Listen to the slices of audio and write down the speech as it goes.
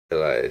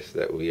Realize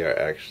that we are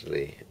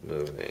actually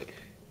moving.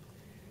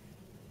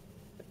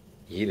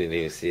 You didn't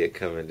even see it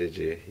coming, did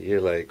you? You're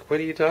like,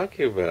 what are you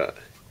talking about?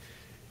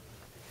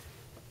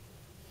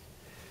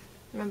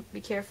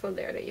 Be careful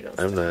there that you don't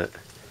I'm step.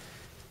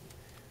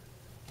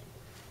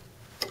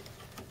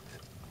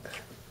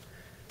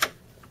 not.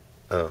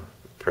 Oh,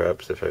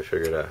 perhaps if I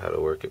figured out how to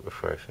work it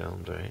before I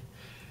filmed, right?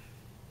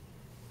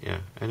 Yeah,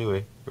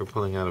 anyway, we're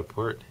pulling out of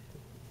port.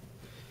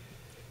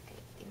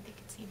 I think they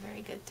can see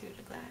very good through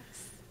the glass.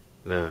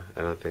 No,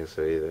 I don't think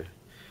so either.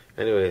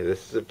 Anyway,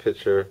 this is a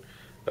picture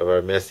of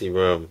our messy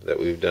room that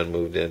we've done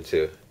moved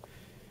into.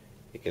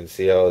 You can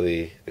see all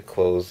the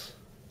clothes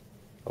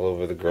all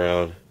over the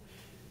ground,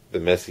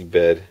 the messy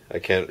bed. I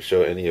can't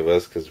show any of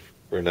us because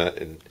we're not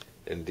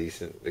in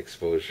decent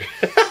exposure.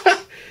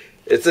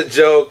 It's a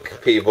joke,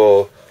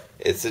 people.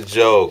 It's a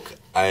joke.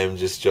 I am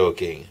just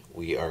joking.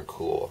 We are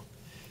cool.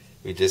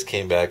 We just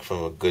came back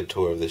from a good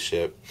tour of the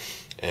ship,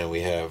 and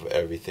we have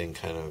everything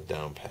kind of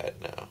down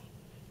pat now.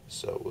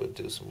 So we'll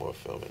do some more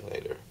filming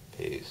later.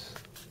 Peace.